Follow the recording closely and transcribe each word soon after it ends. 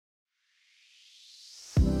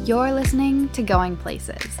You're listening to Going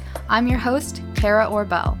Places. I'm your host, Kara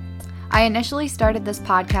Orbell. I initially started this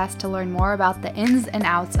podcast to learn more about the ins and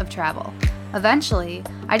outs of travel. Eventually,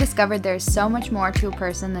 I discovered there's so much more to a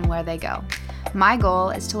person than where they go. My goal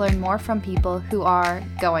is to learn more from people who are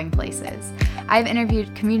going places. I've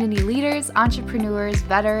interviewed community leaders, entrepreneurs,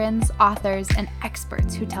 veterans, authors, and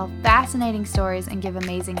experts who tell fascinating stories and give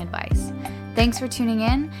amazing advice. Thanks for tuning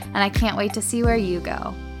in, and I can't wait to see where you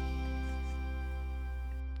go.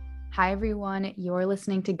 Hi, everyone. You're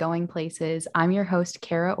listening to Going Places. I'm your host,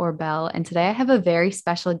 Kara Orbell, and today I have a very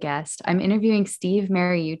special guest. I'm interviewing Steve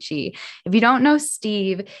Mariucci. If you don't know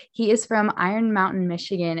Steve, he is from Iron Mountain,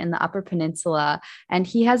 Michigan in the Upper Peninsula, and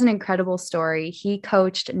he has an incredible story. He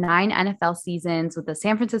coached 9 NFL seasons with the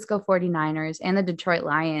San Francisco 49ers and the Detroit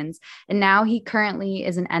Lions, and now he currently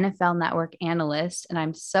is an NFL Network analyst, and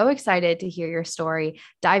I'm so excited to hear your story,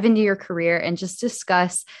 dive into your career, and just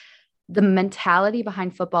discuss the mentality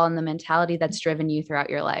behind football and the mentality that's driven you throughout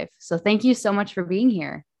your life. So thank you so much for being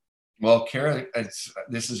here. Well, Kara,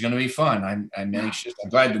 this is going to be fun. I'm anxious. I'm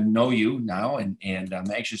glad to know you now, and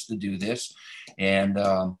I'm anxious to do this. And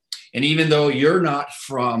even though you're not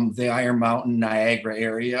from the Iron Mountain, Niagara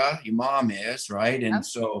area, your mom is, right? And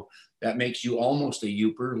so that makes you almost a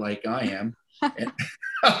Youper like I am.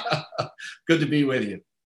 Good to be with you.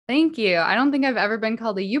 Thank you. I don't think I've ever been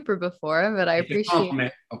called a Youper before, but I appreciate it.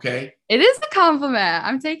 Compliment, okay? It is a compliment.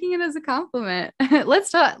 I'm taking it as a compliment. Let's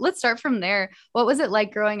start from there. What was it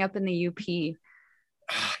like growing up in the UP?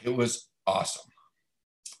 It was awesome.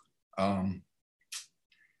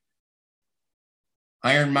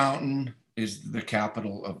 Iron Mountain is the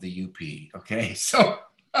capital of the UP, okay? So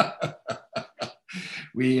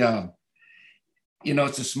we,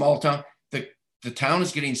 it's a small town. The town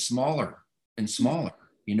is getting smaller and smaller.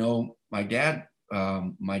 My dad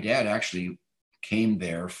actually came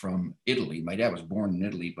there from Italy. My dad was born in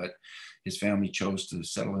Italy, but his family chose to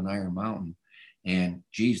settle in Iron Mountain. And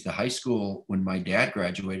geez, the high school, when my dad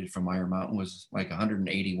graduated from Iron Mountain, was like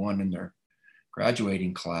 181 in their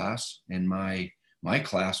graduating class. And my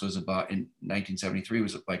class was about, in 1973,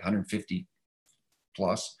 was like 150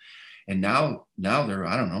 plus. And now they're,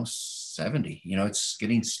 I don't know, 70. It's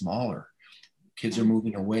getting smaller. Kids are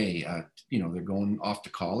moving away. They're going off to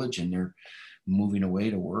college and they're moving away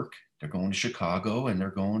to work. They're going to Chicago and they're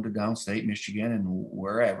going to downstate Michigan and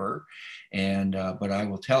wherever. And but I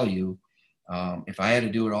will tell you, if I had to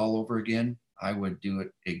do it all over again, I would do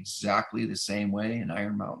it exactly the same way in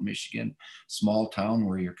Iron Mountain, Michigan, small town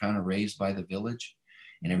where you're kind of raised by the village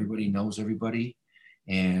and everybody knows everybody.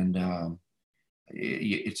 And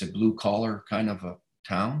it's a blue collar kind of a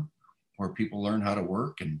town where people learn how to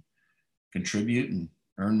work and contribute and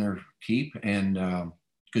earn their keep, and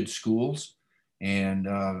good schools. And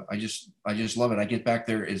I just love it. I get back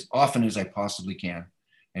there as often as I possibly can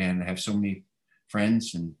and have so many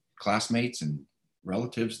friends and classmates and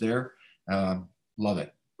relatives there. Love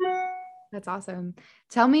it. That's awesome.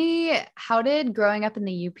 Tell me, how did growing up in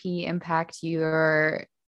the UP impact your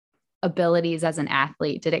abilities as an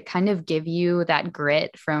athlete? Did it kind of give you that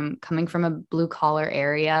grit from coming from a blue collar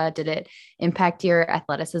area? Did it impact your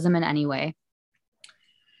athleticism in any way?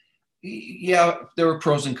 Yeah, there were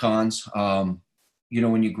pros and cons.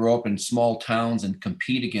 When you grow up in small towns and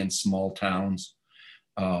compete against small towns,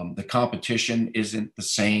 the competition isn't the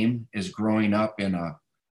same as growing up in a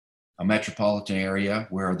metropolitan area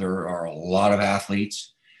where there are a lot of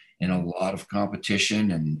athletes and a lot of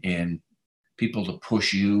competition and people to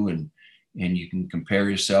push you and you can compare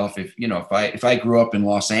yourself. If I grew up in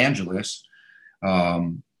Los Angeles, I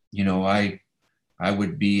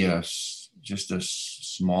would be just a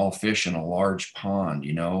small fish in a large pond,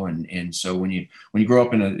 and so when you grow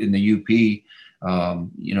up in the UP,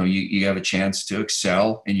 you have a chance to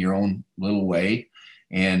excel in your own little way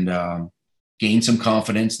and gain some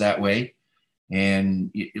confidence that way, and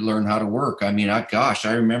you learn how to work. I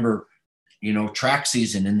remember, track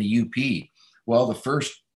season in the UP. Well, the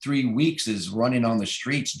first 3 weeks is running on the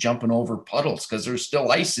streets, jumping over puddles because there's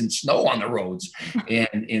still ice and snow on the roads.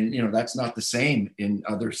 And that's not the same in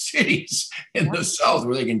other cities in the South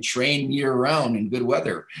where they can train year round in good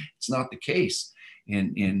weather. It's not the case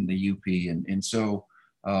in the UP. And so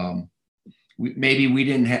maybe we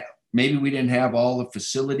didn't have all the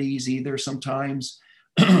facilities either sometimes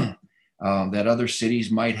that other cities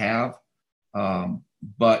might have.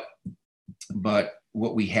 But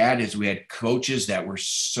what we had is we had coaches that were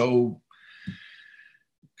so,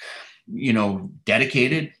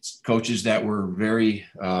 dedicated, coaches that were very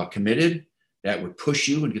committed, that would push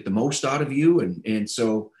you and get the most out of you. And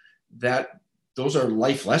so those are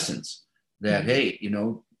life lessons that, hey,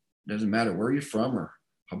 doesn't matter where you're from or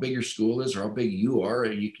how big your school is or how big you are,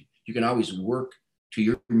 and you can always work to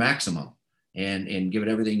your maximum and give it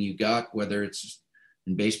everything you got, whether it's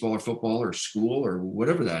in baseball or football or school or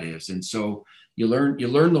whatever that is. And so you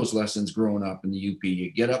learn those lessons growing up in the UP.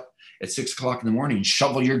 You get up at 6 o'clock in the morning and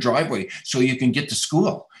shovel your driveway so you can get to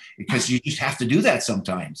school, because you just have to do that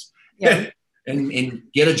sometimes. Yeah. and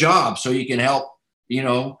get a job so you can help,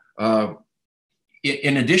 in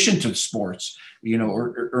addition to sports,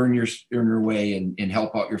 or earn your way and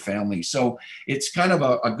help out your family. So it's kind of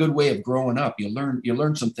a good way of growing up. You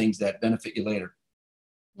learn some things that benefit you later.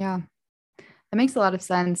 Yeah, that makes a lot of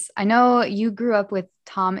sense. I know you grew up with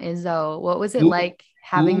Tom Izzo. What was it like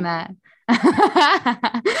having that?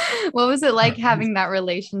 What was it like having that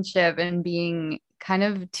relationship and being kind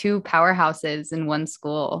of two powerhouses in one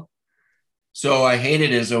school? So I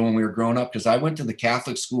hated Izzo when we were growing up, because I went to the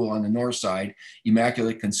Catholic school on the north side,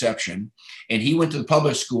 Immaculate Conception, and he went to the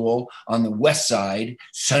public school on the west side,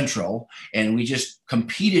 Central, and we just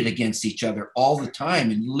competed against each other all the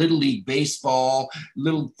time in Little League baseball,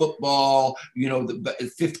 little football,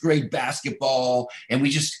 the fifth grade basketball, and we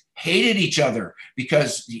just hated each other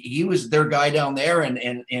because he was their guy down there, and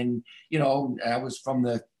I was from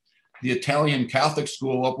the Italian Catholic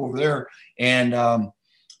school up over there, and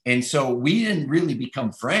so we didn't really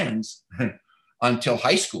become friends until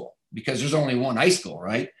high school, because there's only one high school,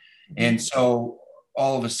 right? And so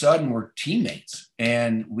all of a sudden we're teammates,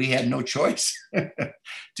 and we had no choice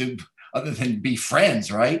other than be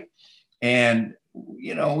friends, right? And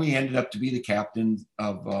we ended up to be the captain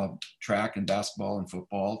of track and basketball and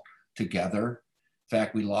football together. In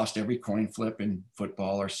fact, we lost every coin flip in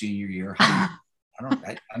football our senior year.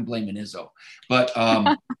 I'm blaming Izzo, but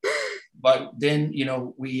then,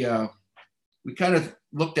 we kind of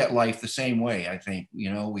looked at life the same way. I think,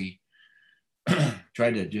 we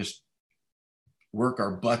tried to just work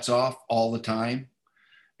our butts off all the time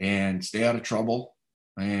and stay out of trouble.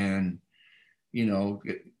 And, we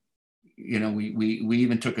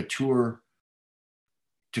even took a tour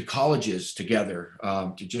to colleges together,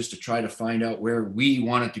 to try to find out where we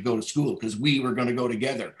wanted to go to school, because we were going to go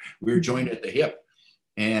together. We were joined at the hip,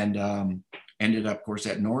 and ended up, of course,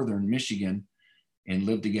 at Northern Michigan, and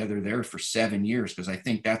lived together there for 7 years, because I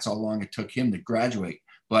think that's how long it took him to graduate.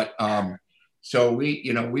 But so we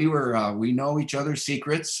know each other's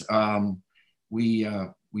secrets. We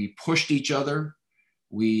pushed each other.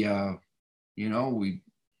 We on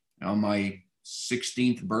my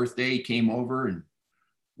 16th birthday, he came over and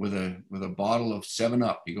with a bottle of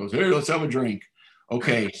 7-Up. He goes, "Hey, let's have a drink."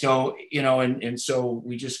 Okay, so and so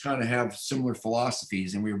we just kind of have similar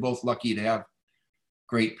philosophies, and we were both lucky to have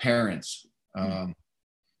great parents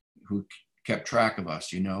who kept track of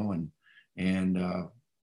us, and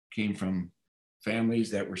came from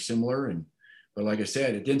families that were similar. But like I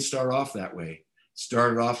said, it didn't start off that way. It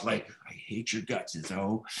started off like, "I hate your guts,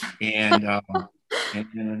 Izzo," and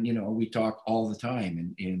then we talk all the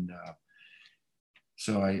time, and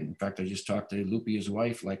so in fact, I just talked to Lupe, his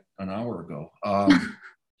wife, like an hour ago.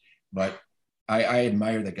 But I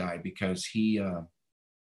admire the guy, because he's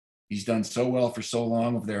done so well for so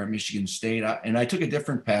long over there at Michigan State. And I took a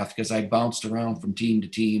different path, because I bounced around from team to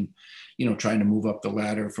team, trying to move up the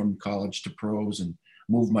ladder from college to pros, and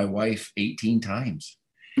moved my wife 18 times.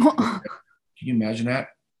 Can you imagine that?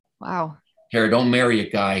 Wow. Kara, don't marry a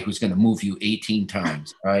guy who's going to move you 18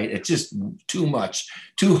 times, right? It's just too much,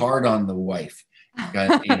 too hard on the wife.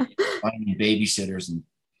 Finding babysitters and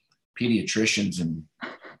pediatricians and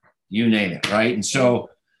you name it, right? And so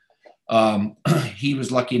he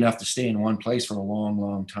was lucky enough to stay in one place for a long,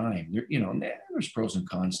 long time. There's pros and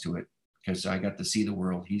cons to it, because I got to see the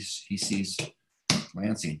world. He sees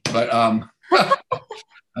Lansing, but I'm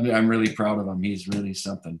really proud of him. He's really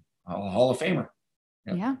something. A Hall of Famer.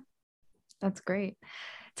 Yep. Yeah, that's great.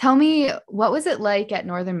 Tell me, what was it like at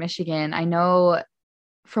Northern Michigan? I know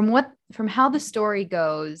from how the story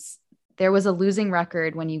goes, there was a losing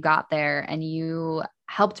record when you got there, and you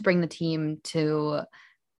helped bring the team to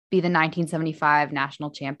be the 1975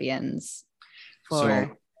 national champions. We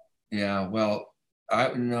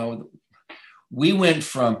went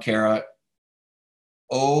from, Kara,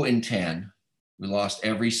 0-10. We lost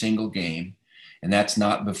every single game, and that's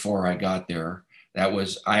not before I got there. I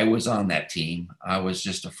was on that team. I was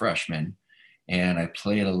just a freshman, and I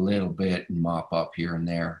played a little bit and mop up here and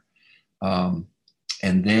there. And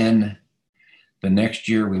then the next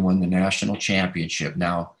year we won the national championship.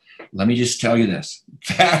 Now, let me just tell you this,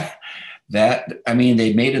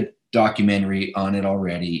 they made a documentary on it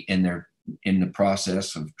already, and they're in the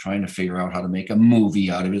process of trying to figure out how to make a movie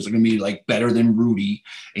out of it. It's going to be like better than Rudy.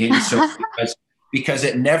 And so because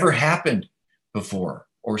it never happened before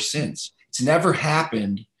or since. It's never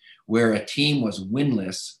happened where a team was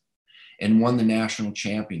winless and won the national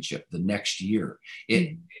championship the next year.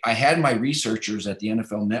 I had my researchers at the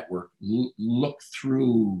NFL Network look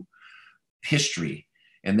through history,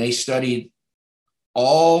 and they studied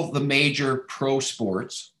all the major pro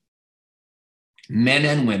sports, men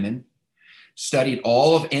and women, studied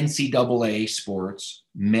all of NCAA sports,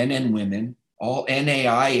 men and women, all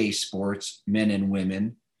NAIA sports, men and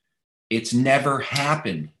women. It's never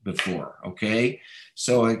happened before, okay?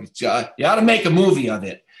 So you ought to make a movie of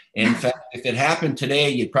it. In fact, if it happened today,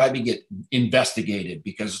 you'd probably get investigated,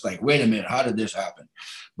 because it's like, wait a minute, how did this happen?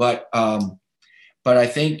 But I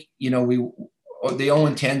think, the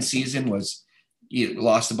 0-10 season was, you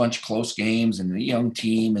lost a bunch of close games and a young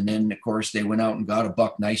team. And then, of course, they went out and got a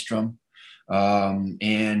Buck Nystrom,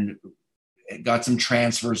 and got some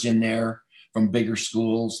transfers in there from bigger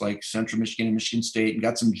schools like Central Michigan and Michigan State, and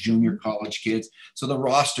got some junior college kids. So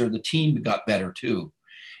the team got better too.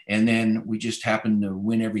 And then we just happened to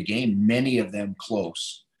win every game, many of them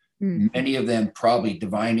close, many of them probably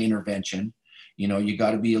divine intervention. You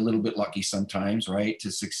got to be a little bit lucky sometimes, right,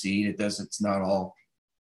 to succeed. It's not all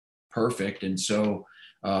perfect. And so,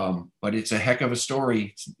 but it's a heck of a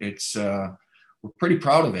story. We're pretty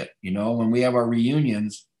proud of it. When we have our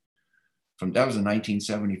reunions, that was a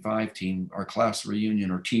 1975 team, our class reunion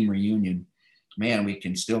or team reunion, man, we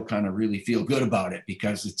can still kind of really feel good about it,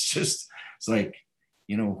 because it's like,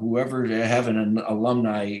 whoever having an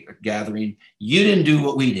alumni gathering, you didn't do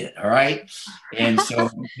what we did. All right. And so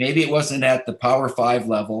maybe it wasn't at the Power 5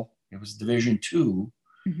 level. It was Division II.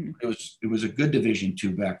 Mm-hmm. It was a good Division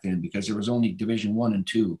II back then, because there was only Division I and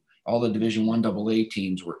II. All the Division I AA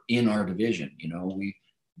teams were in our division. We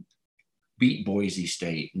beat Boise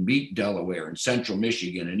State and beat Delaware and Central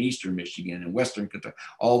Michigan and Eastern Michigan and Western Kentucky,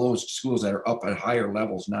 all those schools that are up at higher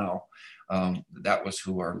levels now. That was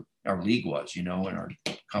who our league was, and our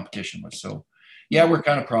competition was. So yeah, we're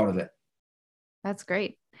kind of proud of it. That's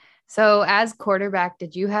great. So as quarterback,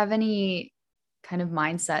 did you have any kind of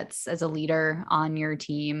mindsets as a leader on your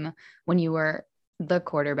team when you were the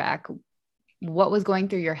quarterback? What was going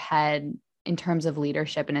through your head in terms of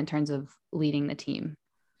leadership and in terms of leading the team?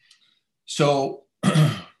 So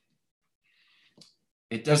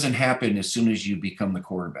it doesn't happen as soon as you become the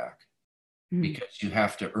quarterback, because you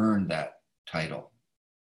have to earn that title,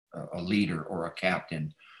 a leader or a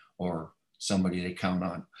captain or somebody they count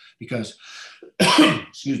on. Because,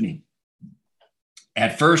 excuse me,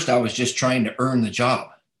 at first I was just trying to earn the job.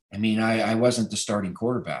 I mean, I wasn't the starting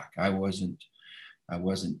quarterback. I wasn't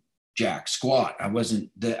jack squat. I wasn't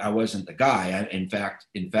the guy. In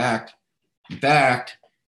fact,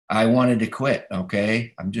 I wanted to quit.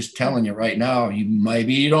 Okay. I'm just telling you right now,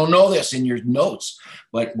 you don't know this in your notes,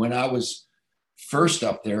 but when I was first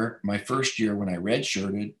up there, my first year when I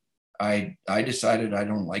redshirted, I decided I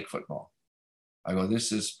don't like football. I go,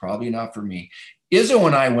 this is probably not for me. Izzo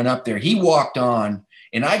and I went up there, he walked on,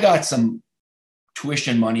 and I got some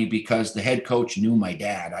tuition money because the head coach knew my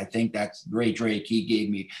dad. I think that's Ray Drake. He gave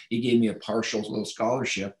me a partial little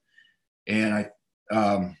scholarship. And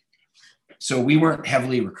so we weren't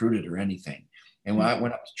heavily recruited or anything. And when I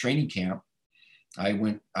went up to training camp,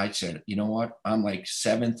 I said, you know what? I'm like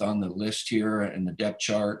 7th on the list here in the depth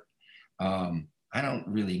chart. I don't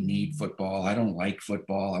really need football. I don't like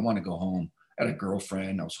football. I want to go home. I had a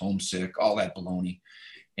girlfriend. I was homesick, all that baloney.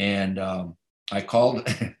 And I called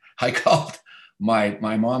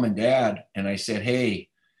my mom and dad, and I said, hey,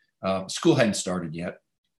 school hadn't started yet.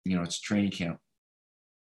 It's training camp.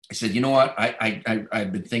 I said, you know what?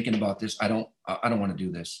 I've been thinking about this. I don't want to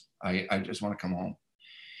do this. I just want to come home.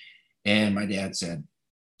 And my dad said,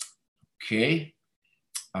 okay,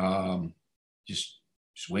 just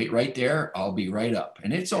wait right there. I'll be right up.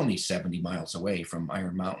 And it's only 70 miles away from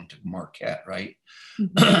Iron Mountain to Marquette, right?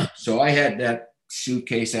 Mm-hmm. So I had that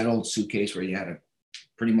old suitcase where you had to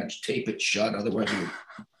pretty much tape it shut. Otherwise,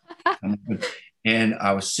 and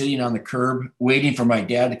I was sitting on the curb waiting for my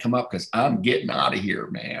dad to come up, because I'm getting out of here,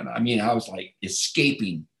 man. I mean, I was like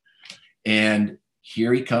escaping. And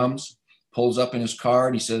here he comes, pulls up in his car,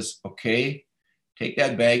 and he says, okay, take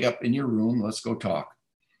that bag up in your room. Let's go talk.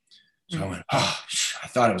 So I went, I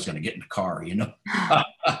thought I was going to get in the car,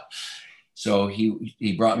 So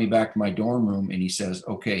he brought me back to my dorm room, and he says,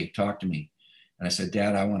 okay, talk to me. And I said,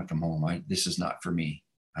 Dad, I want to come home. This is not for me.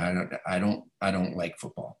 I don't like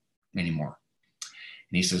football anymore.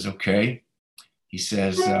 And he says, okay. He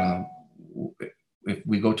says, if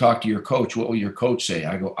we go talk to your coach, what will your coach say?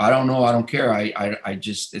 I go, I don't know. I don't care. I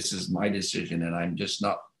just, this is my decision, and I'm just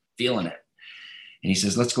not feeling it. And he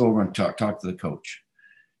says, let's go over and talk to the coach.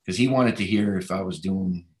 Because he wanted to hear if I was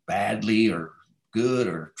doing badly or good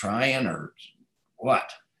or trying or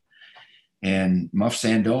what? And Muff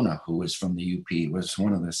Sandona, who was from the UP, was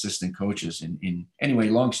one of the assistant coaches. And anyway,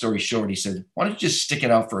 long story short, he said, why don't you just stick it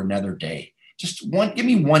out for another day? Give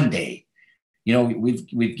me one day. You know,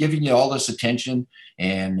 we've given you all this attention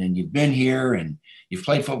and you've been here and you've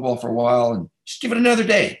played football for a while, and just give it another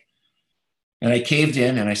day. And I caved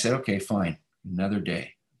in and I said, okay, fine. Another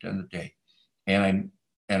day. And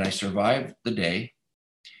I survived the day.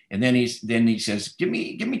 And then he says, give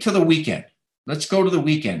me to the weekend. Let's go to the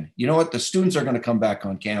weekend. You know what? The students are going to come back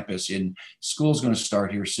on campus and school's going to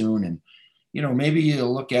start here soon. And, you know, maybe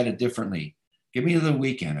you'll look at it differently. Give me to the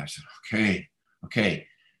weekend. I said, okay.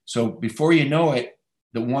 So before you know it,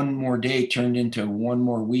 the one more day turned into one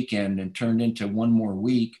more weekend and turned into one more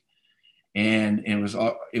week. And it was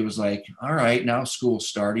like, all right, now school's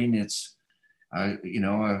starting. It's, all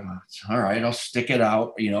right, I'll stick it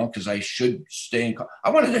out, you know, because I should stay in. I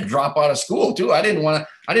wanted to drop out of school too. I didn't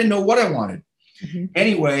know what I wanted. Mm-hmm.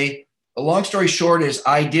 Anyway, the long story short is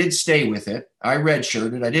I did stay with it. I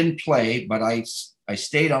redshirted. I didn't play, but I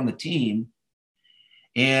stayed on the team.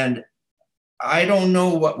 And I don't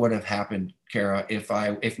know what would have happened, Kara,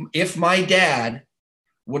 if my dad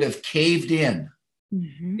would have caved in.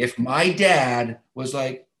 Mm-hmm. If my dad was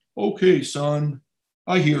like, okay, son,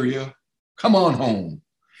 I hear you. Come on home.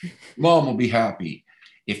 Mom will be happy.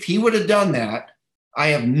 If he would have done that, I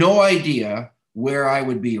have no idea where I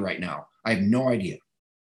would be right now. I have no idea.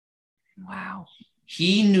 Wow.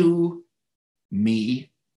 He knew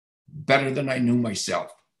me better than I knew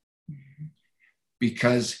myself,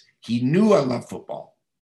 because he knew I loved football,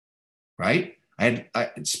 right? I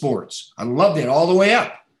had sports. I loved it all the way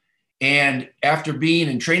up. And after being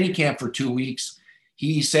in training camp for 2 weeks,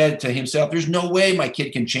 he said to himself, there's no way my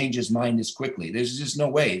kid can change his mind this quickly. There's just no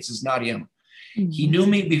way. It's just not him. Mm-hmm. He knew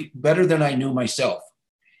me better than I knew myself.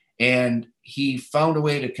 And he found a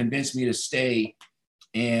way to convince me to stay.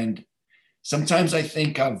 And sometimes I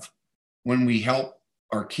think of when we help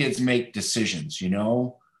our kids make decisions, you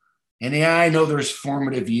know. And yeah, I know there's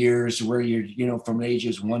formative years where you're, you know, from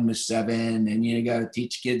ages 1 to 7, and you got to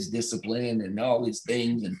teach kids discipline and all these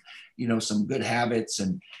things and, you know, some good habits.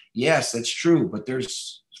 And yes, that's true. But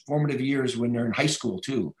there's formative years when they're in high school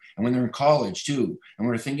too, and when they're in college too. And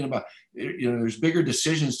we're thinking about, you know, there's bigger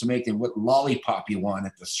decisions to make than what lollipop you want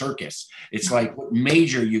at the circus. It's like, what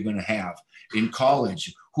major you're going to have in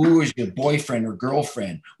college? Who is your boyfriend or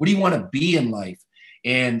girlfriend? What do you want to be in life?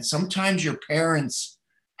 And sometimes your parents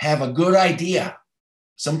have a good idea.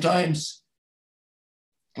 Sometimes,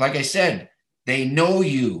 like I said, they know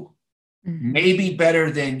you maybe better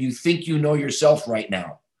than you think you know yourself right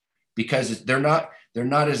now, because they're not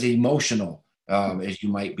as emotional as you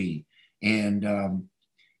might be. And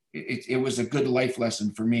it was a good life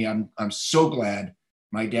lesson for me. I'm so glad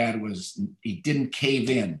my dad he didn't cave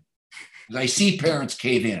in. I see parents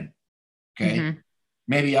cave in. Okay. Mm-hmm.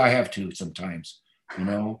 Maybe I have to sometimes, you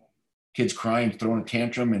know. Kids crying, throwing a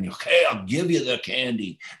tantrum, and okay, I'll give you the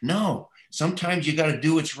candy. No, sometimes you got to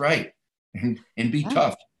do what's right and be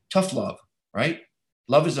tough. Tough love, right?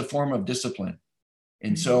 Love is a form of discipline.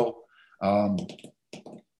 And so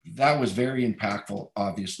that was very impactful,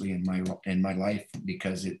 obviously, in my life,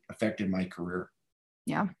 because it affected my career.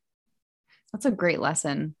 Yeah. That's a great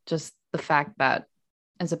lesson. Just the fact that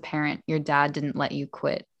as a parent, your dad didn't let you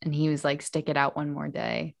quit, and he was like, stick it out one more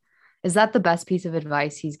day. Is that the best piece of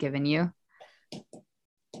advice he's given you?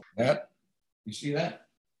 That, you see that?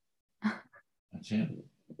 That's him.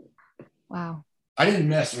 Wow. I didn't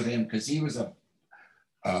mess with him because he was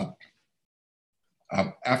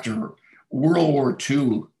after World War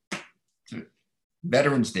II,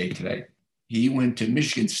 Veterans Day today, he went to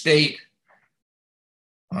Michigan State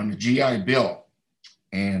on the GI Bill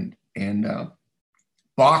and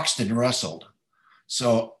boxed and wrestled.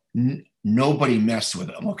 So nobody messed with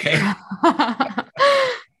him, okay?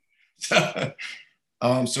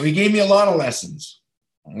 So he gave me a lot of lessons.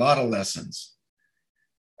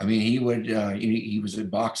 I mean, he was a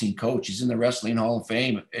boxing coach. He's in the Wrestling Hall of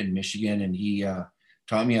Fame in Michigan, and he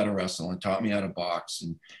taught me how to wrestle and taught me how to box.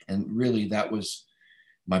 And really, that was,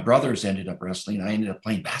 my brothers ended up wrestling. I ended up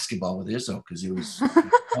playing basketball with Izzo because it was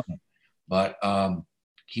fun. But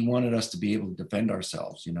he wanted us to be able to defend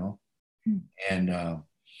ourselves, you know? And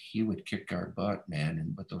he would kick our butt, man.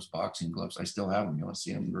 And with those boxing gloves, I still have them. You want to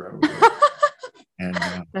see them? And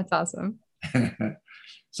that's awesome.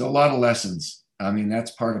 So a lot of lessons. I mean,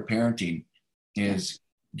 that's part of parenting, is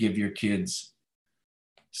give your kids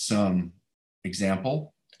some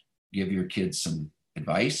example, give your kids some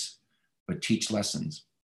advice, but teach lessons.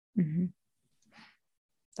 Mm-hmm.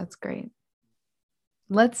 That's great.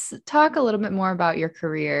 Let's talk a little bit more about your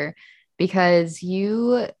career, because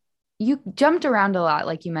you jumped around a lot,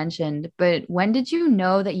 like you mentioned, but when did you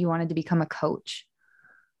know that you wanted to become a coach?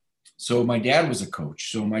 So my dad was a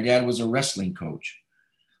coach. So my dad was a wrestling coach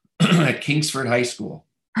at Kingsford High School.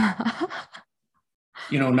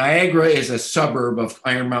 Niagara is a suburb of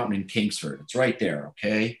Iron Mountain in Kingsford. It's right there.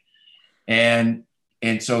 Okay. And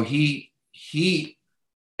so he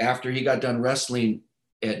after he got done wrestling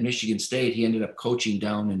at Michigan State, he ended up coaching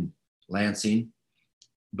down in Lansing.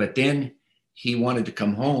 But then he wanted to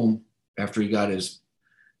come home after he got his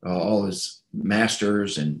all his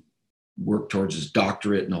masters and worked towards his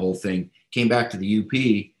doctorate and the whole thing. Came back to the UP,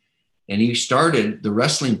 and he started the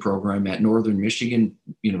wrestling program at Northern Michigan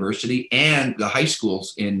University and the high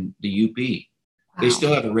schools in the UP. Wow. They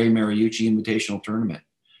still have a Ray Mariucci Invitational Tournament.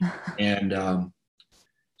 And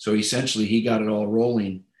so essentially he got it all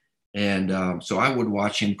rolling. And so I would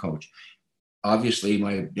watch him coach. Obviously,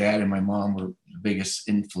 my dad and my mom were the biggest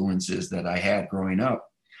influences that I had growing up,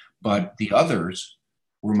 but the others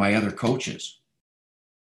were my other coaches.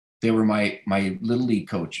 They were my little league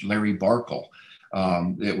coach, Larry Barkle.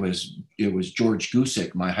 It was George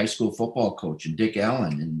Gusick, my high school football coach, and Dick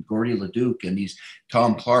Allen and Gordy LeDuc and these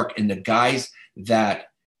Tom Clark and the guys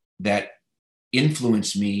that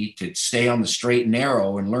influenced me to stay on the straight and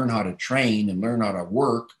narrow and learn how to train and learn how to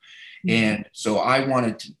work. Mm-hmm. And so I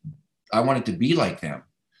wanted to be like them.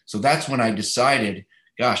 So that's when I decided,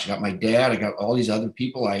 gosh, I got my dad, I got all these other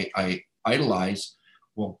people I idolize.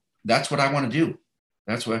 Well, that's what I want to do.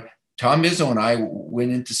 That's what Tom Izzo and I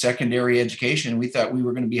went into secondary education. We thought we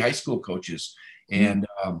were going to be high school coaches. And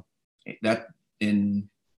that in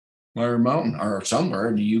Iron Mountain or somewhere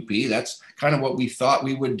in the UP, that's kind of what we thought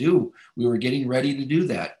we would do. We were getting ready to do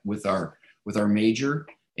that with our major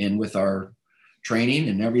and with our training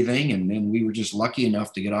and everything. And then we were just lucky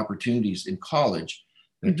enough to get opportunities in college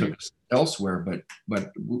that took us elsewhere.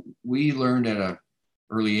 But we learned at an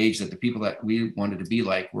early age that the people that we wanted to be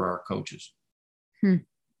like were our coaches.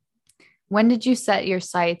 When did you set your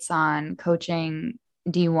sights on coaching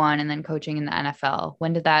D1 and then coaching in the NFL?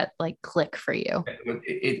 When did that click for you?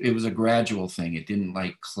 It was a gradual thing. It didn't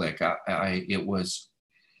click. It was,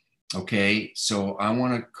 okay, so I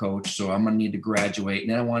want to coach, so I'm going to need to graduate.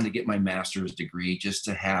 And then I wanted to get my master's degree just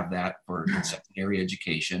to have that for secondary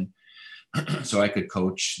education. So I could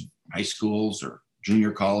coach high schools or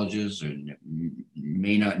junior colleges, and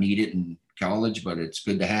may not need it in college, but it's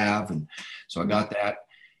good to have. And so I got that.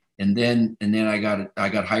 And then I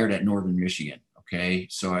got hired at Northern Michigan. Okay.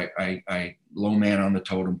 So I low man on the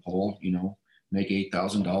totem pole, make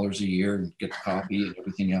 $8,000 a year and get the coffee and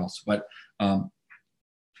everything else. But,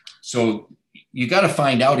 so you got to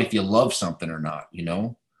find out if you love something or not,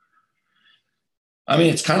 I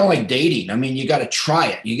mean, it's kind of like dating. I mean, you got to try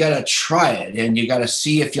it. You got to try it, and you got to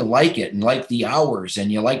see if you like it and like the hours and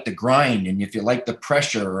you like the grind and if you like the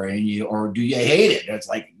pressure or do you hate it? It's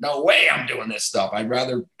like, no way I'm doing this stuff. I'd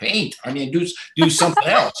rather paint. I mean, do something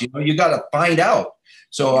else. You got to find out.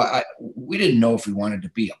 So we didn't know if we wanted to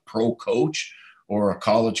be a pro coach or a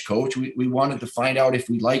college coach. We wanted to find out if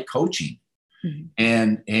we like coaching.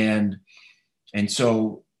 Mm-hmm. And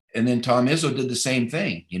so, and then Tom Izzo did the same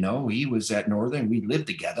thing. He was at Northern. We lived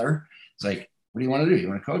together. It's like, what do you want to do? You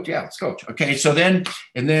want to coach? Yeah, let's coach. Okay. So then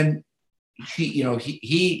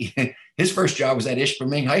he his first job was at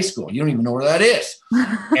Ishpeming High School. You don't even know where that is.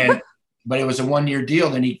 But it was a 1-year deal.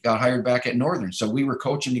 Then he got hired back at Northern. So we were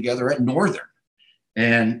coaching together at Northern.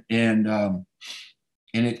 And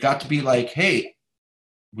it got to be like, hey,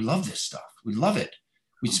 we love this stuff. We love it.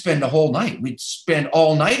 We'd spend the whole night. We'd spend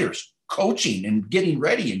all-nighters coaching and getting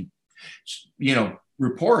ready and,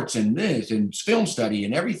 reports and this and film study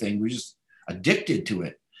and everything. We're just addicted to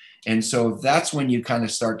it. And so that's when you kind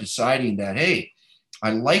of start deciding that, hey,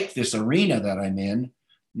 I like this arena that I'm in.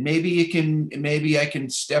 Maybe I can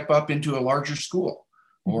step up into a larger school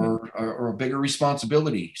or a bigger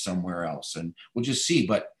responsibility somewhere else. And we'll just see,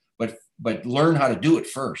 but learn how to do it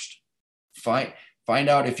first. Find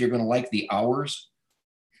out if you're going to like the hours,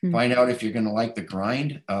 find out if you're going to like the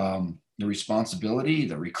grind, the responsibility,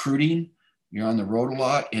 the recruiting. You're on the road a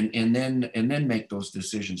lot, and then make those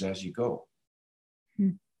decisions as you go.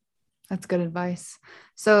 That's good advice.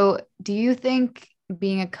 So do you think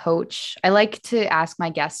being a coach, I like to ask my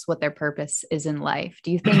guests what their purpose is in life.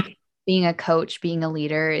 Do you think being a coach, being a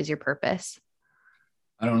leader is your purpose?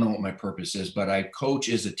 I don't know what my purpose is, but I coach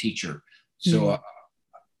as a teacher. So,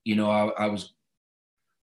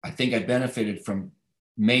 I think I benefited from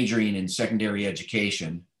majoring in secondary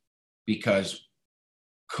education because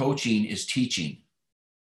coaching is teaching.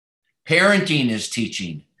 Parenting is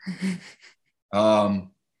teaching.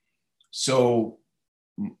 So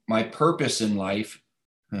my purpose in life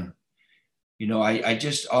I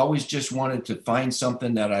just always just wanted to find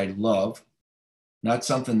something that I love, not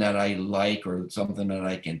something that I like or something that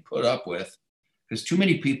I can put up with. Because too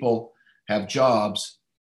many people have jobs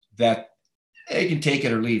that they can take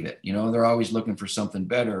it or leave it. They're always looking for something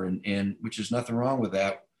better, and which is nothing wrong with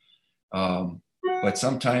that. But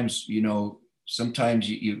sometimes, sometimes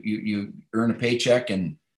you earn a paycheck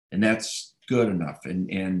and that's good enough,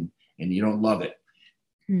 and you don't love it.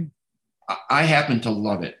 Hmm. I happen to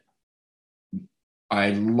love it.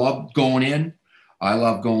 I love going in. I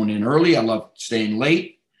love going in early. I love staying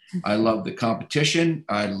late. I love the competition.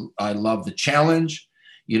 I love the challenge.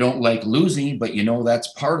 You don't like losing, but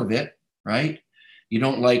that's part of it, right? You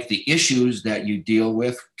don't like the issues that you deal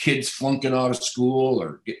with, kids flunking out of school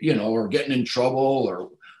or getting in trouble or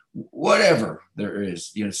whatever there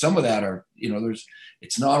is. Some of that are,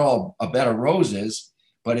 it's not all a bed of roses,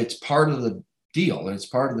 but it's part of the deal. It's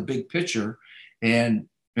part of the big picture. And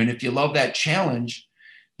if you love that challenge,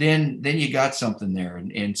 then you got something there.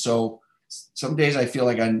 And so some days I feel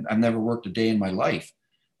like I've never worked a day in my life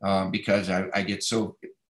because I get so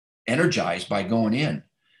energized by going in.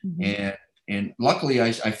 Mm-hmm. And luckily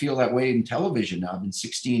I feel that way in television now. I've been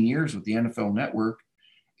 16 years with the NFL Network,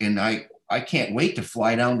 and I can't wait to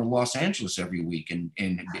fly down to Los Angeles every week and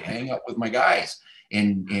hang out with my guys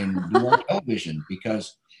and do our television,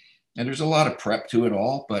 because there's a lot of prep to it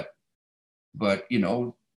all, but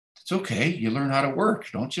it's okay. You learn how to work,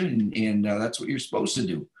 don't you? And that's what you're supposed to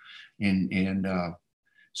do. And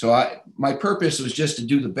so my purpose was just to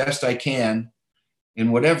do the best I can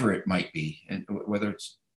in whatever it might be, and whether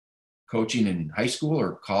it's coaching in high school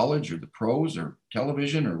or college or the pros or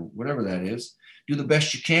television or whatever that is, do the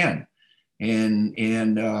best you can. And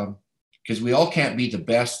because we all can't be the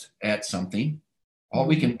best at something. All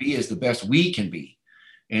we can be is the best we can be.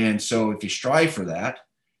 And so if you strive for that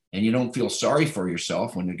and you don't feel sorry for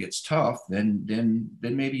yourself when it gets tough, then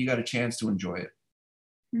maybe you got a chance to enjoy it.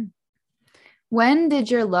 When did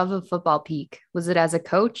your love of football peak? Was it as a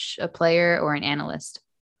coach, a player, or an analyst?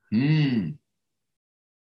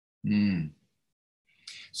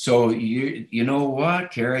 So you know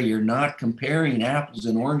what, Kara, you're not comparing apples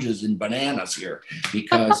and oranges and bananas here,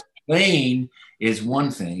 because playing is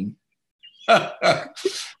one thing.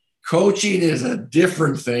 Coaching is a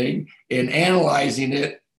different thing, and analyzing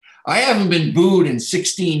it. I haven't been booed in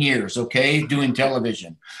 16 years, okay, doing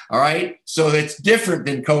television. All right. So it's different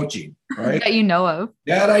than coaching, right? That you know of.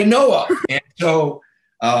 That I know of. And so,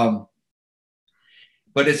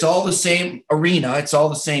 but it's all the same arena. It's all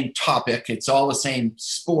the same topic. It's all the same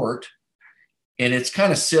sport. And it's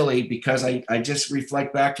kind of silly because I just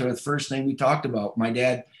reflect back to the first thing we talked about, my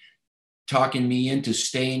dad talking me into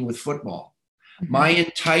staying with football. Mm-hmm. My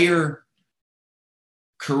entire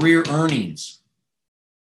career earnings,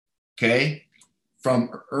 okay, from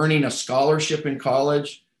earning a scholarship in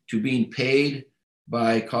college to being paid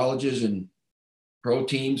by colleges and pro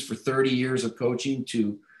teams for 30 years of coaching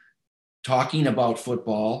to talking about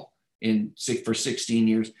football for 16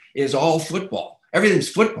 years, is all football. Everything's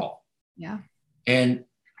football. Yeah. And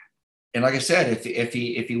like I said, if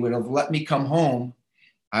he would have let me come home,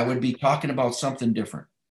 I would be talking about something different.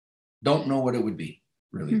 Don't know what it would be,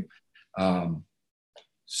 really.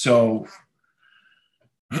 So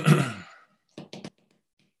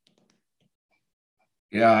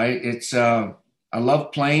yeah, I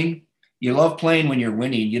love playing. You love playing when you're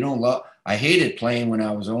winning. You don't love. I hated playing when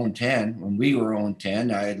I was 0-10. When we were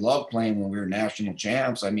 0-10, I loved playing when we were national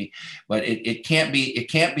champs. I mean, but it can't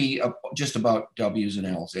be just about W's and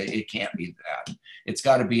L's. It can't be that. It's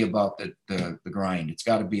got to be about the grind. It's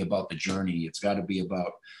got to be about the journey. It's got to be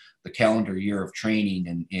about the calendar year of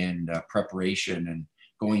training and preparation and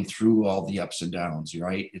going through all the ups and downs.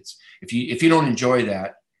 Right? It's if you don't enjoy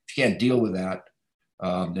that, if you can't deal with that,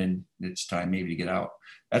 then it's time maybe to get out.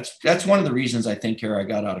 That's one of the reasons I think, Kara, I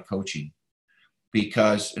got out of coaching,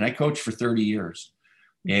 and I coached for 30 years,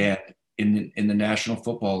 and in the National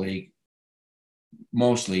Football League,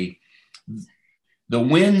 mostly the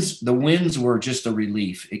wins were just a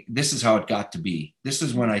relief. This is how it got to be. This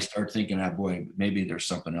is when I start thinking, boy, maybe there's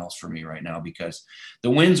something else for me right now, because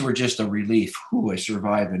the wins were just a relief. I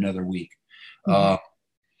survived another week. Mm-hmm.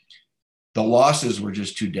 The losses were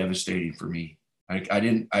just too devastating for me.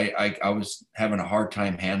 I was having a hard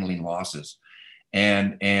time handling losses,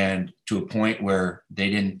 and to a point where they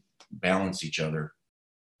didn't balance each other.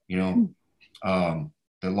 The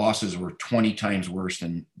losses were 20 times worse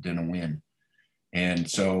than a win.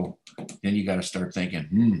 And so then you got to start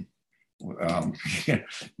thinking,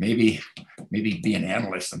 maybe be an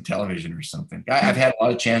analyst on television or something. I've had a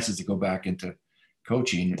lot of chances to go back into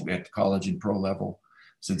coaching at the college and pro level,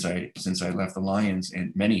 since I left the Lions,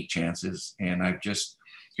 and many chances. And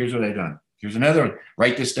here's what I've done. Here's another,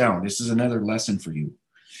 write this down. This is another lesson for you.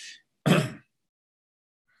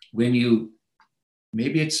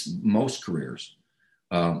 Maybe it's most careers,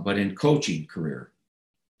 but in coaching career,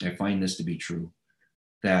 I find this to be true,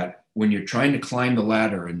 that when you're trying to climb the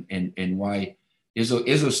ladder, and why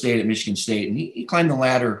Izzo stayed at Michigan State, and he climbed the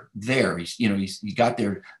ladder there. He got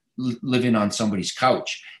there living on somebody's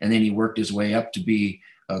couch, and then he worked his way up to be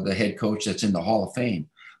the head coach that's in the Hall of Fame,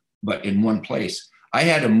 but in one place. I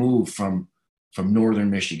had to move from Northern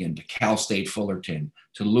Michigan to Cal State Fullerton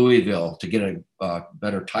to Louisville to get a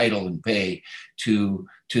better title and pay, to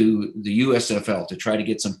the USFL to try to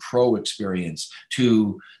get some pro experience,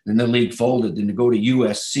 then the league folded, then to go to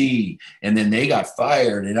USC, and then they got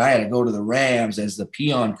fired, and I had to go to the Rams as the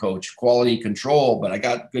peon coach, quality control, but I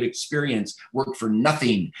got good experience, worked for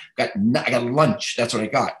nothing, I got lunch, that's what I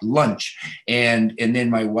got, lunch, and then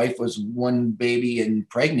my wife was one baby and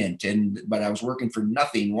pregnant, but I was working for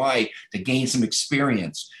nothing. Why? To gain some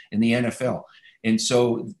experience in the NFL. And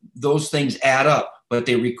so those things add up, but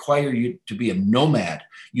they require you to be a nomad.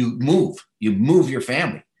 You move your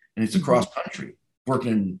family, and it's across country,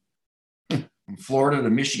 working from Florida to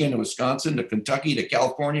Michigan to Wisconsin to Kentucky to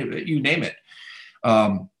California, you name it.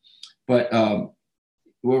 But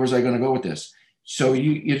where was I going to go with this? So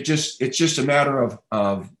it's just a matter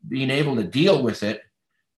of being able to deal with it.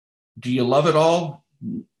 Do you love it all?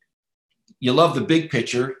 You love the big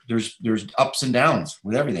picture. There's ups and downs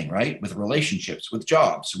with everything, right? With relationships, with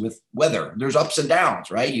jobs, with weather. There's ups and downs,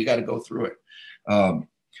 right? You got to go through it.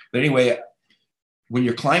 But anyway, when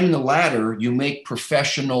you're climbing the ladder, you make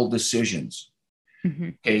professional decisions. Mm-hmm.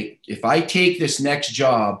 Okay, if I take this next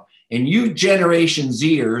job, and you Generation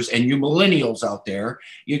Zers and you millennials out there,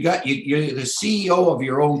 you're the CEO of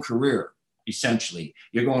your own career. Essentially,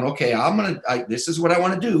 you're going, okay, this is what I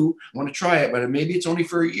want to do. I want to try it, but maybe it's only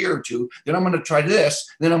for a year or two. Then I'm going to try this.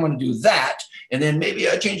 Then I'm going to do that. And then maybe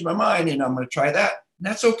I change my mind and I'm going to try that. And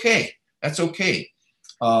that's okay. That's okay.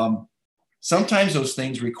 Sometimes those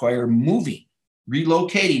things require moving,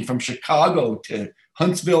 relocating from Chicago to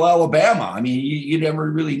Huntsville, Alabama. I mean, you never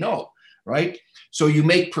really know, right? So you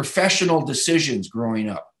make professional decisions growing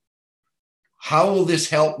up. How will this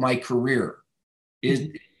help my career?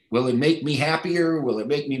 Will it make me happier? Will it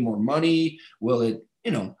make me more money? Will it,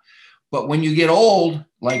 but when you get old,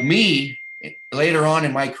 like me, later on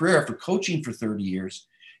in my career, after coaching for 30 years,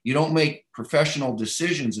 you don't make professional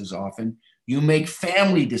decisions as often. You make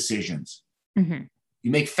family decisions. Mm-hmm.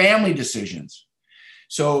 You make family decisions.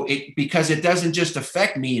 So because it doesn't just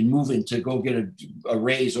affect me in moving to go get a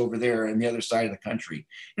raise over there on the other side of the country.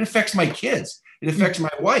 It affects my kids. It affects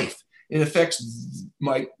my wife. It affects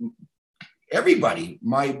everybody,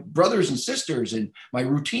 my brothers and sisters, and my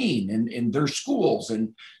routine and their schools.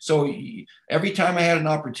 And so every time I had an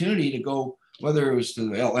opportunity to go, whether it was to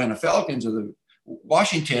the Atlanta Falcons or the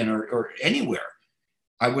Washington or anywhere,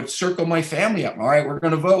 I would circle my family up. All right, we're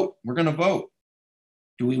going to vote. We're going to vote.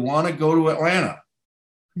 Do we want to go to Atlanta?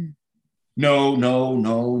 No.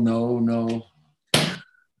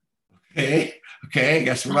 Okay, I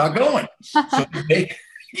guess we're not going. So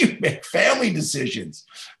you make family decisions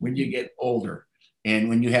when you get older, and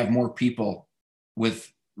when you have more people with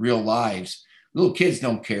real lives. Little kids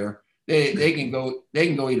don't care. They can go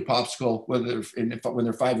eat a popsicle when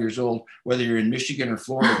they're 5 years old, whether you're in Michigan or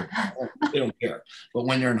Florida. They don't care. But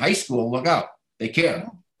when they're in high school, look out, they care,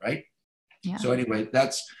 right? Yeah. So anyway,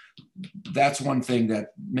 that's one thing,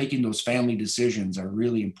 that making those family decisions are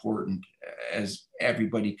really important as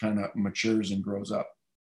everybody kind of matures and grows up.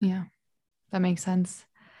 Yeah, that makes sense.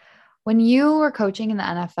 When you were coaching in the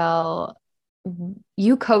NFL,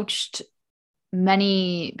 you coached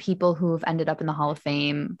many people who have ended up in the Hall of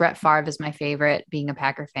Fame. Brett Favre is my favorite, being a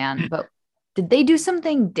Packer fan, but did they do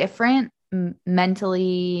something different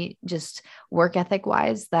mentally, just work ethic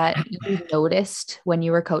wise, that you noticed when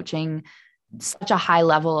you were coaching such a high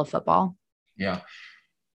level of football? Yeah.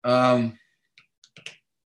 9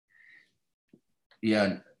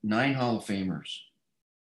 Hall of Famers.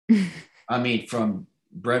 I mean, from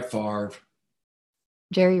Brett Favre,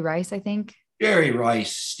 Jerry Rice, I think. Jerry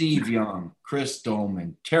Rice, Steve Young, Chris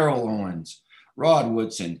Doman, Terrell Owens, Rod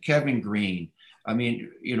Woodson, Kevin Green. I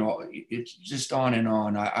mean, it's just on and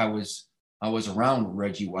on. I was around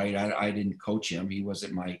Reggie White. I didn't coach him. He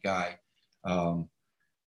wasn't my guy.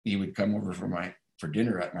 He would come over for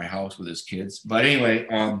dinner at my house with his kids. But anyway,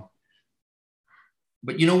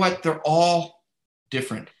 but you know what? They're all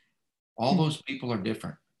different. All those people are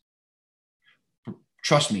different.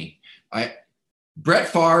 Trust me. Brett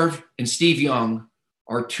Favre and Steve Young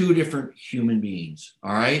are 2 different human beings.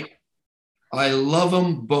 All right. I love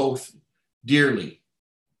them both dearly.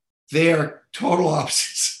 They are total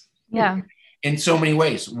opposites. Yeah. In so many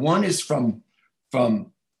ways. One is from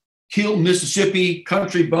Hill, Mississippi,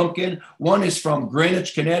 country bumpkin. One is from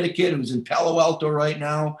Greenwich, Connecticut, who's in Palo Alto right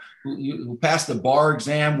now, who passed the bar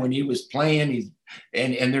exam when he was playing.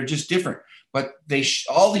 And they're just different. But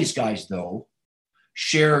all these guys, though,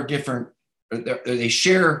 share different, they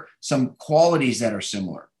share some qualities that are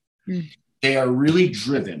similar. They are really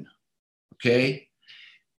driven, okay?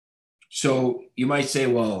 So you might say,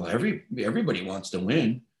 well, everybody wants to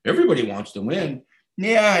win. Everybody wants to win.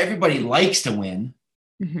 Yeah, everybody likes to win,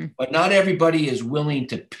 but not everybody is willing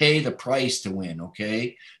to pay the price to win,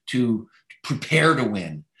 okay? To prepare to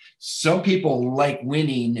win. Some people like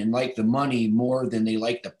winning and like the money more than they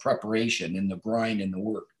like the preparation and the grind and the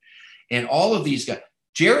work. And all of these guys,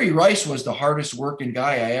 Jerry Rice was the hardest working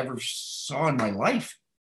guy I ever saw in my life,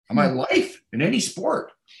 in any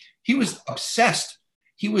sport. He was obsessed.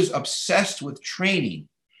 He was obsessed with training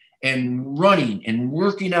and running and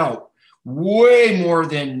working out way more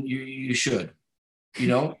than you should. You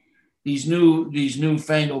know, these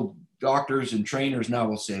newfangled doctors and trainers now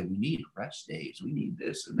will say, we need rest days. We need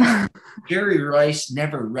this and that. Jerry Rice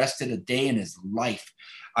never rested a day in his life.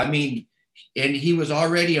 I mean, and he was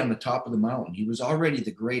already on the top of the mountain. He was already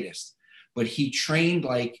the greatest, but he trained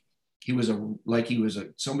like he was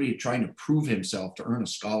somebody trying to prove himself to earn a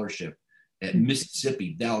scholarship at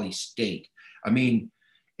Mississippi Valley State. I mean,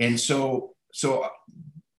 and so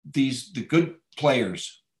the good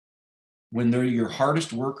players, when they're your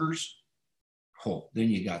hardest workers, then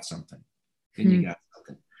you got something.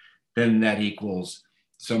 Then that equals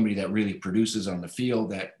somebody that really produces on the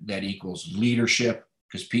field, that equals leadership,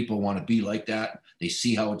 because people want to be like that. They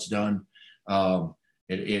see how it's done.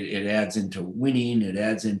 It adds into winning. It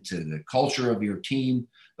adds into the culture of your team,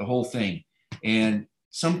 the whole thing. And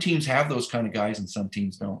some teams have those kind of guys and some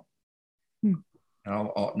teams don't.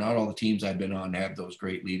 Not all the teams I've been on have those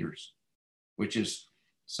great leaders, which is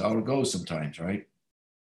how it goes sometimes, right?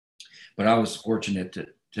 But I was fortunate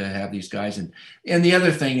to have these guys. And the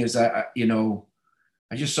other thing is, I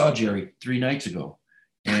just saw Jerry 3 nights ago,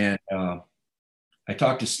 and I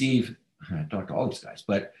talked to Steve. I talked to all these guys,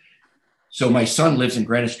 but so my son lives in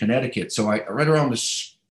Greenwich, Connecticut. So I right around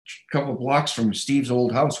this couple of blocks from Steve's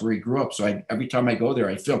old house where he grew up. So every time I go there,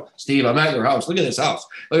 I film, Steve, I'm at your house. Look at this house.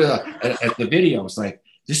 Look at the video. It's like,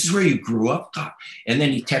 this is where you grew up? God. And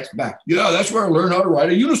then he texts back, yeah, that's where I learned how to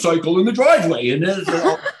ride a unicycle in the driveway. And then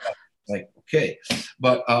like, okay.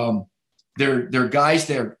 But they're guys,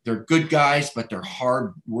 they're good guys, but they're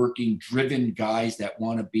hard-working, driven guys that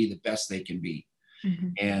want to be the best they can be.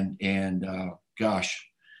 And gosh,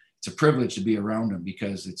 it's a privilege to be around them,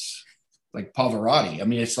 because it's like Pavarotti. I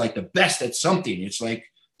mean, it's like the best at something. It's like,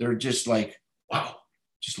 they're just like, wow,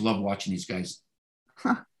 just love watching these guys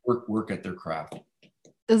work at their craft.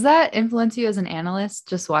 Does that influence you as an analyst,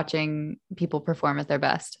 just watching people perform at their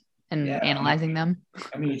best and analyzing them?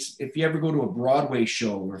 I mean, if you ever go to a Broadway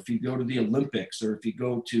show, or if you go to the Olympics, or if you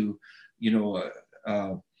go to,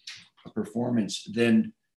 a performance,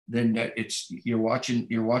 then you're watching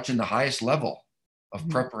the highest level of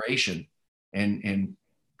preparation and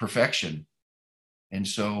perfection. And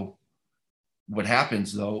so what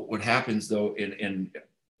happens though, in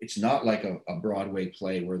it's not like a Broadway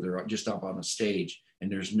play where they're just up on a stage and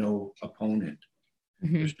there's no opponent.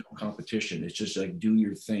 There's no competition. It's just like, do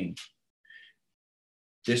your thing.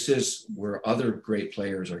 This is where other great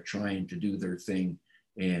players are trying to do their thing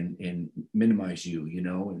and minimize you,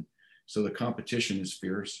 and so the competition is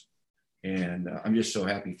fierce. And I'm just so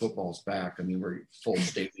happy football's back. I mean, we're full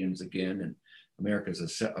stadiums again, and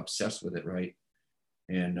America's obsessed with it, right?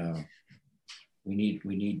 And we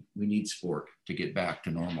need sport to get back to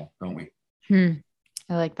normal, don't we?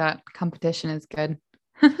 I like that. Competition is good.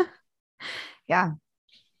 Yeah.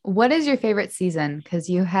 What is your favorite season? Because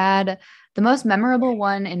you had the most memorable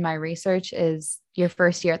one in my research is your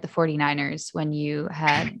first year at the 49ers, when you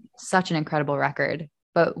had such an incredible record.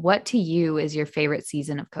 But what to you is your favorite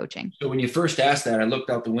season of coaching? So when you first asked that, I looked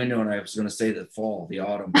out the window and I was going to say the fall, the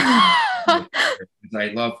autumn. I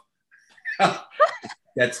love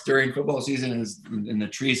that's during football season and the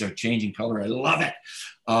trees are changing color. I love it.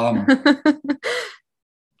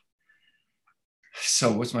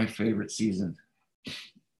 So what's my favorite season?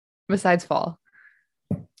 Besides fall.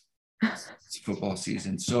 It's football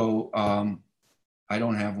season. So I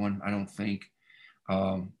don't have one, I don't think.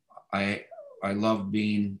 I love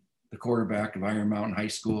being the quarterback of Iron Mountain High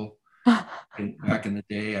School. Back in the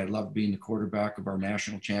day, I loved being the quarterback of our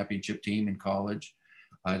national championship team in college.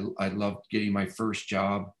 I loved getting my first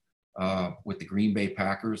job with the Green Bay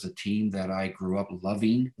Packers, a team that I grew up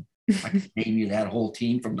loving I could name you that whole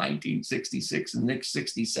team from 1966 and Nick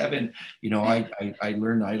 67. You know, I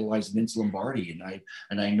learned to idolize Vince Lombardi,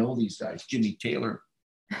 and I know these guys. Jimmy Taylor.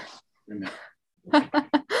 Can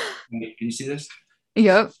you see this?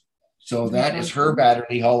 Yep. So that is Herb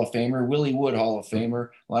Adderley, Hall of Famer, Willie Wood, Hall of Famer,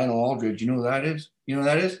 Lionel Aldridge. You know who that is? You know who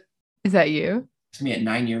that is? Is that you? It's me at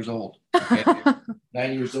 9 years old. Okay?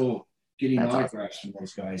 9 years old, getting autographs from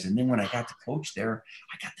those guys. And then when I got to coach there,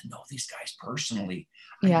 I got to know these guys personally.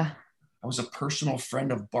 Yeah. I was a personal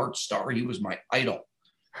friend of Bart Starr. He was my idol.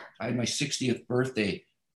 I had my 60th birthday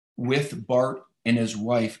with Bart and his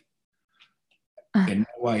wife. And my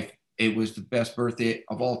wife, it was the best birthday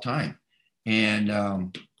of all time.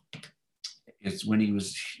 And it's when he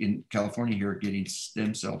was in California here getting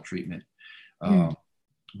stem cell treatment.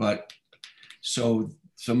 But so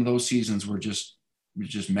some of those seasons were just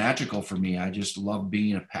magical for me. I just loved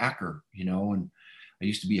being a Packer, you know, and I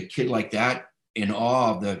used to be a kid like that, in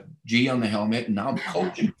awe of the G on the helmet, and now I'm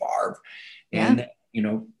coaching Favre. And, you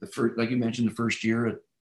know, the first, like you mentioned, the first year at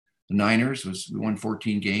the Niners we won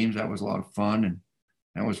 14 games. That was a lot of fun. And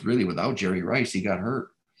that was really without Jerry Rice. He got hurt.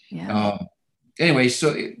 Anyway,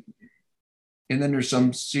 so, and then there's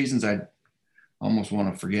some seasons I almost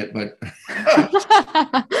want to forget, but,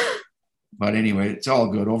 but anyway, it's all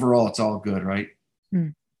good. Overall, it's all good, right?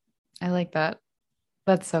 I like that.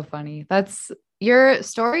 That's so funny. Your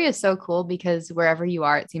story is so cool because wherever you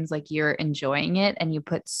are, it seems like you're enjoying it and you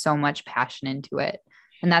put so much passion into it.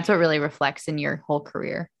 And that's what really reflects in your whole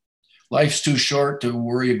career. Life's too short to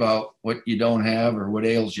worry about what you don't have or what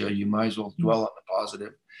ails you. You might as well dwell on the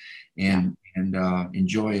positive and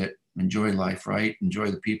enjoy it. Enjoy life, right? Enjoy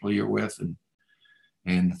the people you're with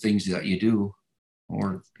and the things that you do,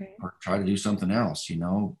 or try to do something else, you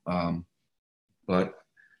know. But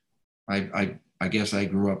I guess I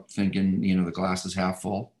grew up thinking, you know, the glass is half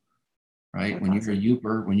full, right? When you're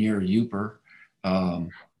a Youper,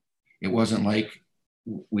 it wasn't like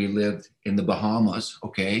we lived in the Bahamas,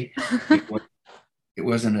 okay? It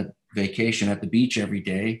wasn't a vacation at the beach every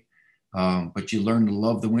day, but you learn to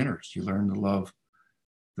love the winters. You learn to love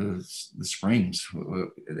the springs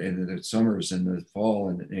and the summers and the fall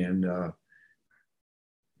and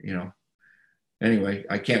you know. Anyway,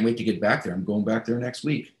 I can't wait to get back there. I'm going back there next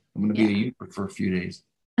week. I'm going to be a Youper for a few days.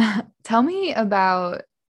 Tell me about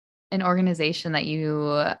an organization that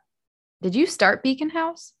did you start Beacon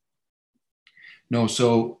House? No.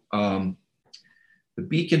 So the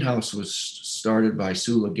Beacon House was started by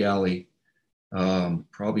Sue Legale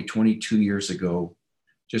probably 22 years ago,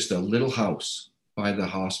 just a little house by the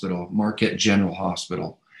hospital, Marquette General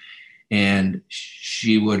Hospital. And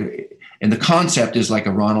and the concept is like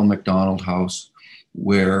a Ronald McDonald House,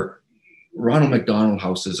 where Ronald McDonald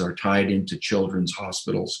houses are tied into children's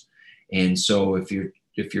hospitals. And so if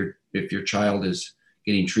your child is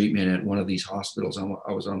getting treatment at one of these hospitals,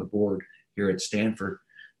 I was on the board here at Stanford,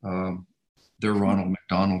 their Ronald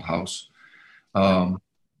McDonald House.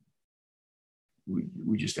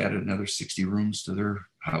 We just added another 60 rooms to their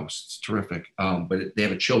house. It's terrific. But they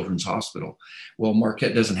have a children's hospital. Well,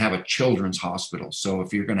 Marquette doesn't have a children's hospital. So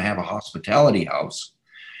if you're going to have a hospitality house,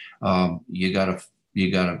 you got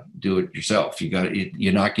to do it yourself.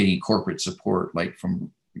 You're not getting corporate support like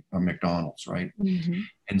from a McDonald's, right? Mm-hmm.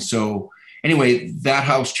 And so anyway, that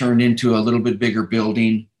house turned into a little bit bigger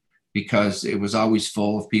building because it was always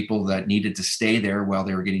full of people that needed to stay there while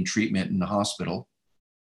they were getting treatment in the hospital.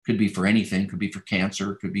 Could be for anything, could be for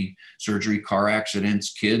cancer, could be surgery, car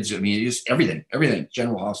accidents, kids. I mean, just everything,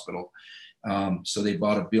 general hospital. So they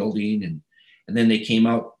bought a building and then they came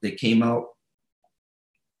out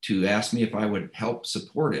to ask me if I would help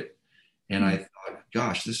support it. And I thought,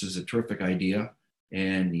 gosh, this is a terrific idea.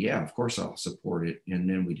 And yeah, of course I'll support it. And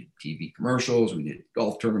then we did TV commercials, we did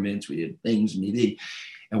golf tournaments, we did things. And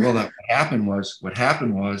well, what happened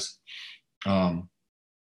was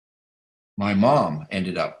my mom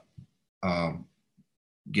ended up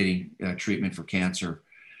getting treatment for cancer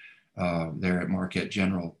there at Marquette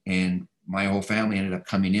General. And my whole family ended up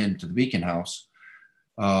coming in to the Beacon House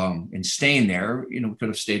and staying there. You know, we could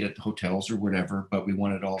have stayed at the hotels or whatever, but we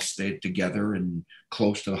wanted to all stay together and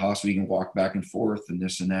close to the hospital. We can walk back and forth and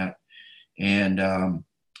this and that. And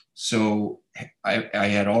so I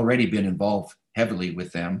had already been involved heavily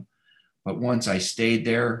with them. But once I stayed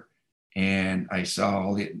there and I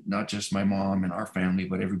saw not just my mom and our family,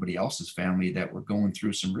 but everybody else's family that were going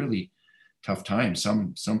through some really tough times.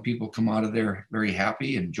 Some people come out of there very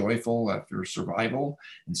happy and joyful after survival,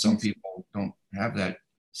 and some people don't have that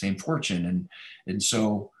same fortune. And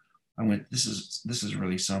so I went, this is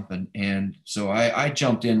really something. And so I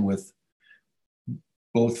jumped in with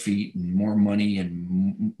both feet and more money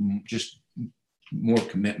and just more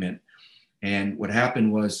commitment. And what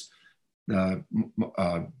happened was Duke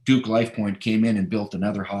LifePoint came in and built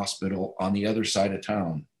another hospital on the other side of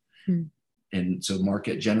town. And so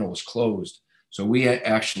Marquette General was closed. So we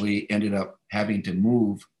actually ended up having to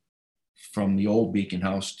move from the old Beacon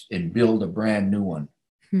House and build a brand new one.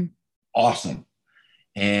 Awesome.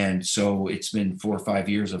 And so it's been 4 or 5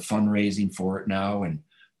 years of fundraising for it now and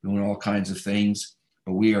doing all kinds of things.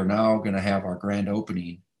 But we are now going to have our grand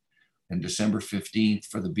opening on December 15th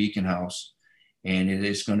for the Beacon House. And it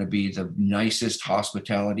is going to be the nicest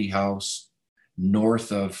hospitality house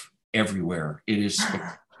north of everywhere. It is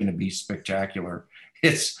going to be spectacular.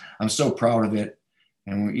 I'm so proud of it.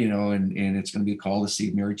 And, you know, and it's going to be called the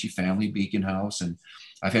Steve Mariucci Family Beacon House. And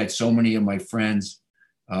I've had so many of my friends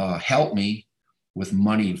help me with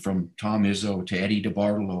money, from Tom Izzo to Eddie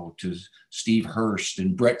DeBartolo to Steve Hurst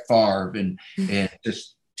and Brett Favre and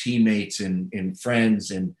just teammates and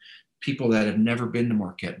friends and people that have never been to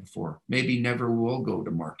Marquette before, maybe never will go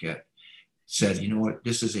to Marquette, said, you know what,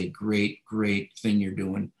 this is a great, great thing you're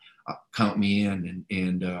doing. Count me in.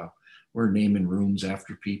 And we're naming rooms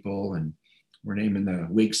after people, and we're naming the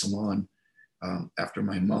wig salon after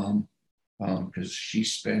my mom, because she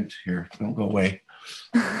spent, here, don't go away.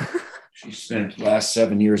 She spent the last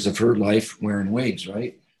 7 years of her life wearing wigs,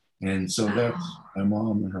 right? And so that's my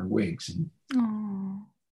mom and her wigs.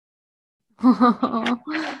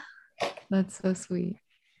 That's so sweet.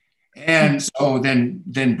 And so then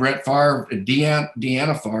Brett Favre,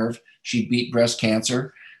 Deanna Favre, she beat breast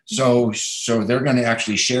cancer. So they're going to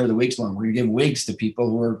actually share the wig salon. We're going to give wigs to people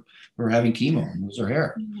who are having chemo and lose their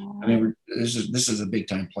hair. I mean, this is a big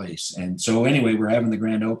time place. And so anyway, we're having the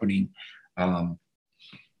grand opening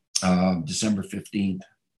December 15th.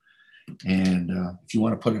 And if you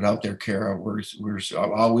want to put it out there, Kara, we're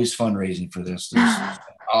always fundraising for this. There's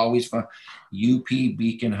always fun.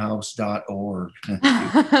 upbeaconhouse.org.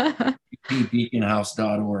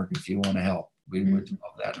 upbeaconhouse.org if you want to help. We would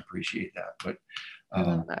love that and appreciate that. But I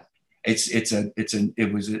love that. It's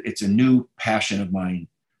a new passion of mine,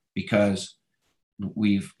 because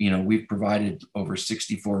we've provided over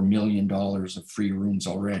 $64 million of free rooms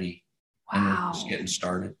already. Wow. And we're just getting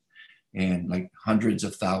started. And like hundreds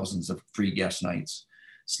of thousands of free guest nights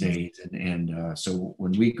stayed. And so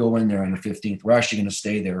when we go in there on the 15th, we're actually going to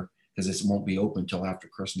stay there because this won't be open until after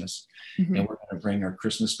Christmas. And we're going to bring our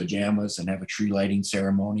Christmas pajamas and have a tree lighting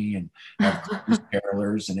ceremony and have Christmas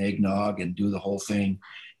carolers and eggnog and do the whole thing.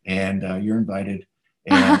 And you're invited.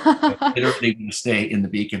 And literally going to stay in the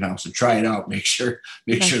Beacon House and try it out. Make sure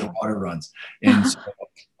the water runs. And so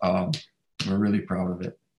we're really proud of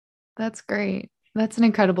it. That's great. That's an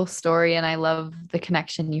incredible story. And I love the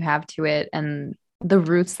connection you have to it and the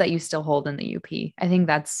roots that you still hold in the UP. I think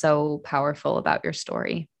that's so powerful about your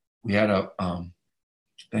story. We had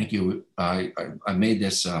thank you. I made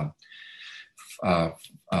this 501c3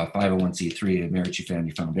 at Mariucci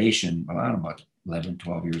Family Foundation about 11,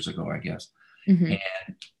 12 years ago, I guess. And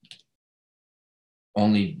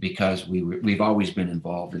only because we've always been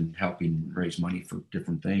involved in helping raise money for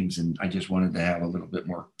different things. And I just wanted to have a little bit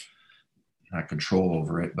more, not control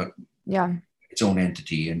over it, but its own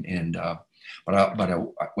entity. But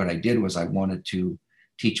what I did was I wanted to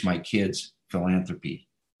teach my kids philanthropy.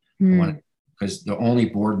 Because the only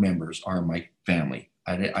board members are my family.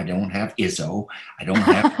 I don't have Izzo. I don't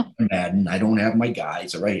have Madden. I don't have my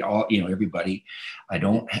guys. Right, everybody. I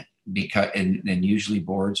don't and usually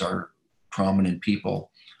boards are prominent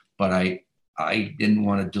people, but I didn't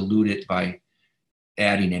want to dilute it by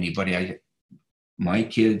adding anybody. My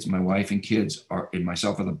kids, my wife and kids and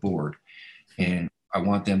myself are the board, and I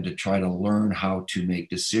want them to try to learn how to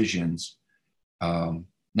make decisions.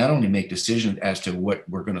 Not only make decisions as to what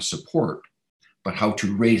we're going to support, but how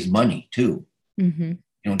to raise money too. You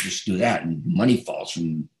don't just do that and money falls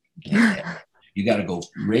from you got to go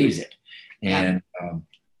raise it. And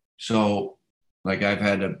so like I've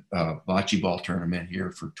had a bocce ball tournament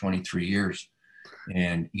here for 23 years,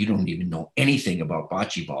 and you don't even know anything about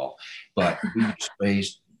bocce ball, but we just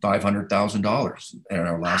raised $500,000 at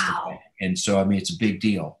our last event. And so, I mean, it's a big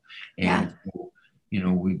deal. And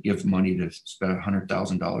we give money to spend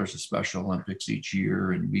 $100,000 to Special Olympics each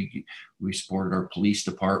year, and we support our police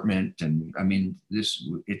department. And I mean,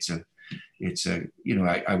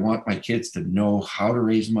 I want my kids to know how to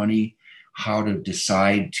raise money, how to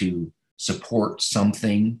decide to support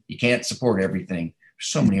something. You can't support everything. There's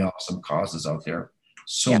so many awesome causes out there,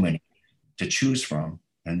 so many to choose from,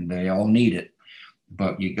 and they all need it.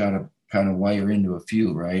 But you got to kind of wire into a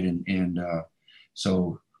few, right? And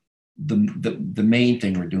so. The main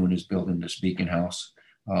thing we're doing is building this Beacon House.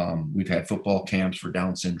 We've had football camps for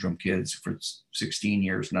Down syndrome kids for 16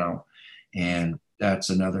 years now. And that's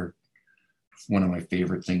another one of my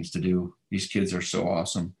favorite things to do. These kids are so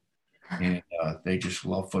awesome, and they just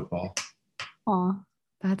love football. Oh,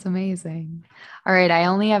 that's amazing. All right, I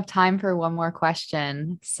only have time for one more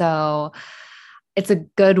question. So it's a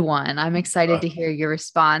good one. I'm excited to hear your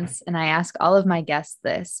response. And I ask all of my guests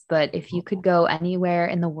this, but if you could go anywhere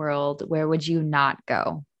in the world, where would you not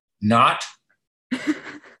go? Not,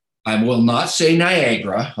 I will not say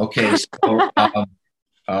Niagara. Okay, so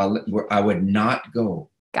I would not go.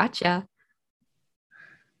 Gotcha.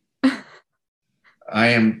 I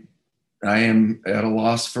am I am at a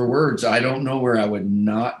loss for words. I don't know where I would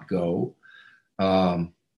not go.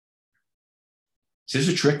 Um, is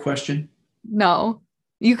this a trick question? No,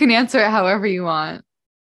 you can answer it however you want.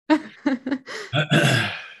 I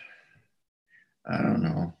don't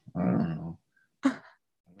know. I don't know. I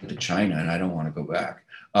went to China and I don't want to go back.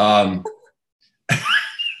 I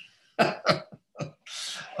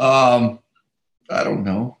don't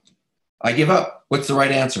know. I give up. What's the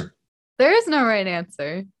right answer? There is no right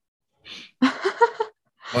answer.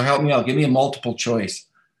 Well, help me out. Give me a multiple choice.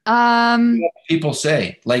 um, What people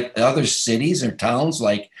say, like other cities or towns,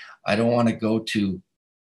 like I don't want to go to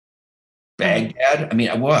Baghdad. I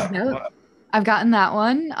mean, what? Nope. What? I've gotten that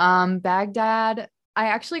one. Baghdad. I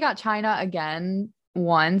actually got China again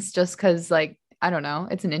once just because, like, I don't know,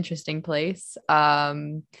 it's an interesting place.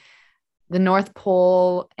 The North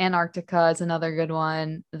Pole, Antarctica is another good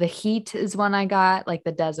one. The heat is one I got, like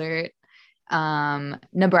the desert.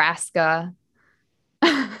 Nebraska.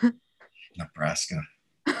 Nebraska.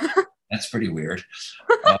 That's pretty weird.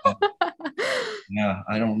 Yeah,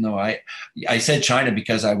 I don't know. I said China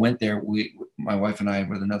because I went there. My wife and I,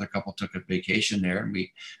 with another couple, took a vacation there, and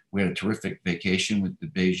we had a terrific vacation with the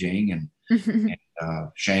Beijing and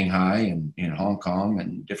Shanghai and Hong Kong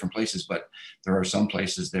and different places. But there are some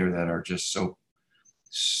places there that are just so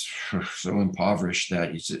impoverished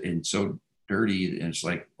that it's so dirty, and it's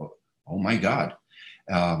like, oh my God,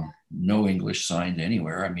 no English signs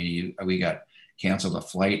anywhere. I mean, we got canceled a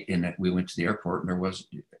flight and we went to the airport and there was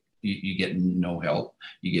you get no help.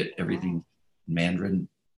 You get everything Mandarin.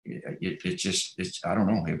 It's I don't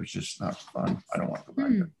know. It was just not fun. I don't want to go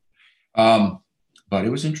back there. But it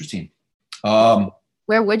was interesting.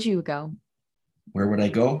 Where would you go? Where would I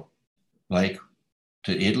go? Like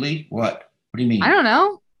to Italy? What? What do you mean? I don't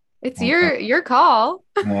know. It's your call.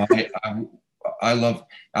 Well, I love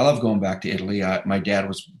going back to Italy. My dad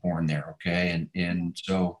was born there. Okay, and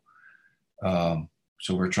so.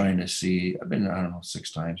 So we're trying to see. I've been, I don't know,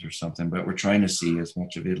 6 times or something, but we're trying to see as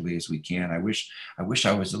much of Italy as we can. I wish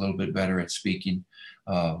I was a little bit better at speaking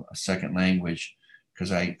a second language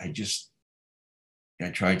because I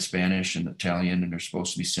tried Spanish and Italian and they're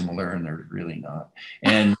supposed to be similar and they're really not.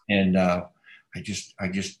 And I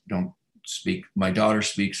just don't speak. My daughter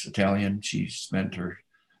speaks Italian. She spent her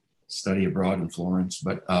study abroad in Florence,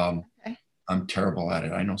 but okay. I'm terrible at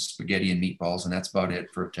it. I know spaghetti and meatballs, and that's about it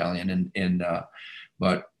for Italian.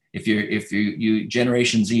 But if you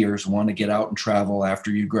Generation Zers want to get out and travel after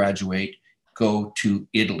you graduate, go to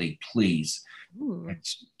Italy, please. Ooh.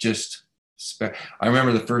 It's just. I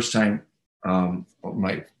remember the first time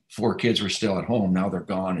my 4 kids were still at home. Now they're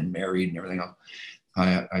gone and married and everything else.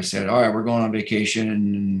 I said, all right, we're going on vacation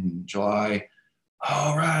in July.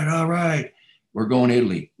 All right. We're going to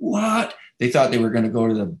Italy. What? They thought they were going to go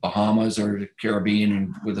to the Bahamas or the Caribbean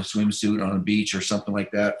and with a swimsuit on a beach or something like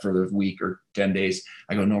that for the week or 10 days.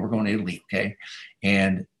 I go, no, we're going to Italy. Okay.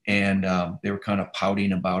 And they were kind of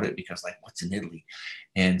pouting about it because like, what's in Italy?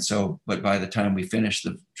 And so, but by the time we finished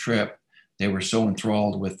the trip, they were so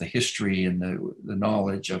enthralled with the history and the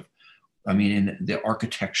knowledge of, I mean, in the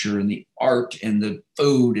architecture and the art and the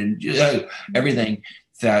food and everything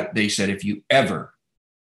that they said, if you ever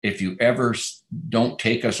don't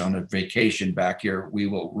take us on a vacation back here, we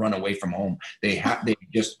will run away from home. They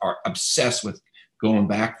just are obsessed with going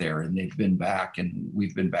back there, and they've been back and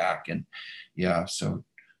we've been back. And yeah, so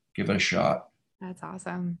give it a shot. That's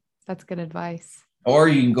awesome. That's good advice. Or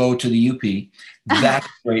you can go to the UP. That's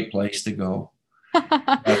a great place to go.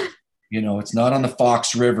 But, it's not on the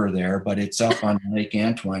Fox River there, but it's up on Lake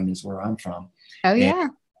Antoine is where I'm from. Oh, yeah.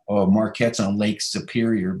 And, Marquette's on Lake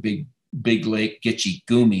Superior, big lake, Gitche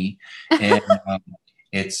Gumee, and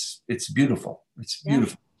it's beautiful. It's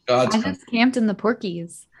beautiful. Yeah. I just camped in the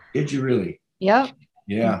Porkies. Did you really? Yep.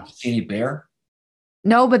 Yeah. See any bear?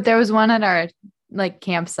 No, but there was one at our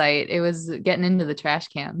campsite. It was getting into the trash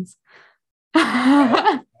cans.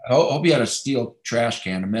 I hope you had a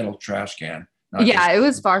metal trash can. Yeah, it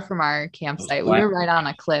was far from our campsite. We were right on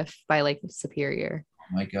a cliff by Lake Superior.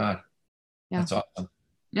 Oh my God. Yeah. That's awesome.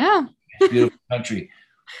 Yeah. Beautiful country.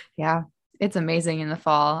 Yeah, It's amazing in the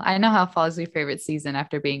fall. I know how fall is your favorite season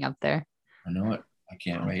after being up there. I know it. I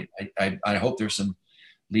can't wait. I hope there's some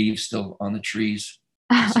leaves still on the trees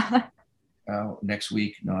this I next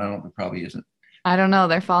week. No, I don't. It probably isn't. don't know.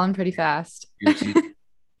 They're falling pretty fast.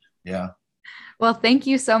 Yeah. Well, thank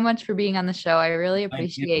you so much for being on the show. I really Thank you.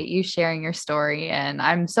 appreciate you sharing your story, and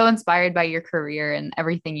I'm so inspired by your career and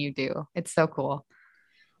everything you do. It's so cool.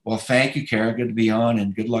 Well, thank you, Kara. Good to be on,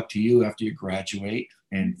 and good luck to you after you graduate.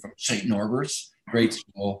 And from St. Norbert's, great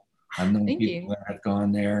school. I've known Thank people you. that have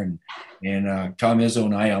gone there, and Tom Izzo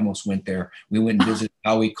and I almost went there. We went and visited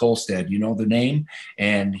Howie Kolstad. You know the name,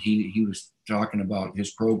 and he was talking about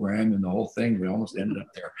his program and the whole thing. We almost ended up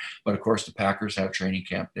there, but of course the Packers have training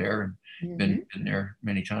camp there, and Mhm. been there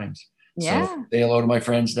many times. So Yeah. say hello to my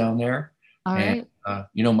friends down there, All and right.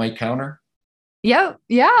 you know Mike Counter. Yep.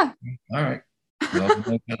 Yeah. All right. Well,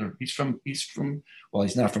 he's from well,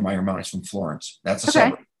 he's not from Iron Mountain, he's from Florence. That's a Okay.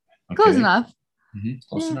 suburb. Close Okay. enough.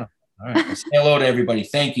 Close Yeah. enough. All right. Well, say hello to everybody.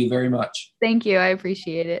 Thank you very much. Thank you. I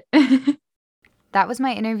appreciate it. That was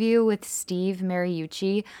my interview with Steve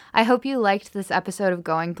Mariucci. I hope you liked this episode of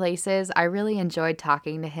Going Places. I really enjoyed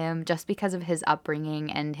talking to him just because of his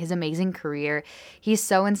upbringing and his amazing career. He's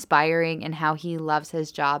so inspiring in how he loves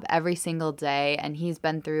his job every single day, and he's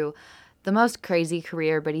been through the most crazy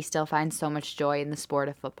career, but he still finds so much joy in the sport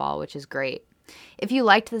of football, which is great. If you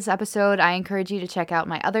liked this episode, I encourage you to check out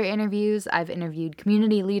my other interviews. I've interviewed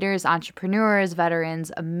community leaders, entrepreneurs, veterans,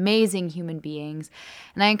 amazing human beings,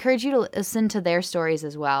 and I encourage you to listen to their stories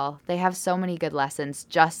as well. They have so many good lessons,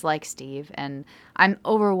 just like Steve, and I'm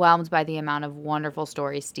overwhelmed by the amount of wonderful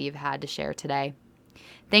stories Steve had to share today.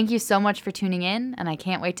 Thank you so much for tuning in, and I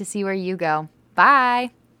can't wait to see where you go.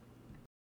 Bye!